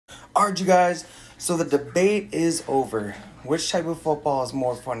Alright, you guys, so the debate is over. Which type of football is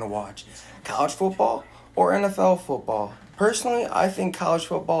more fun to watch? College football or NFL football? Personally, I think college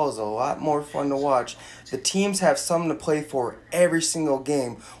football is a lot more fun to watch. The teams have something to play for every single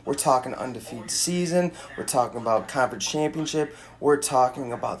game. We're talking undefeated season, we're talking about conference championship, we're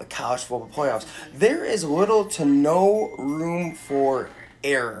talking about the college football playoffs. There is little to no room for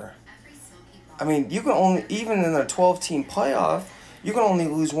error. I mean, you can only, even in a 12-team playoff, you can only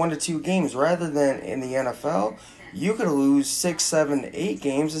lose 1 to 2 games, rather than in the NFL, you could lose 6, 7, 8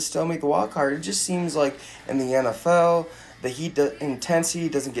 games and still make the wild card. It just seems like in the NFL, the intensity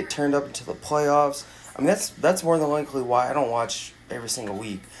doesn't get turned up into the playoffs. I mean, that's more than likely why I don't watch every single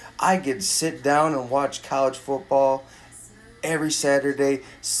week. I could sit down and watch college football every Saturday,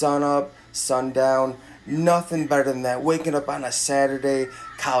 sun up, sundown. Nothing better than that. Waking up on a Saturday,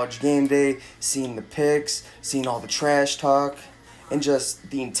 college game day, seeing the picks, seeing all the trash talk, and just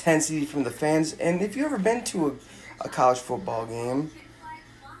the intensity from the fans. And if you've ever been to a college football game,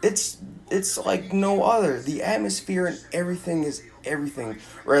 it's like no other. The atmosphere and everything is everything.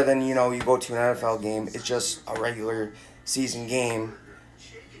 Rather than, you go to an NFL game, it's just a regular season game.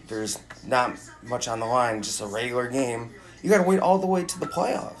 There's not much on the line, just a regular game. You got to wait all the way to the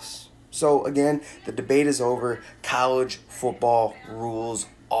playoffs. So, again, the debate is over. College football rules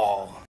all.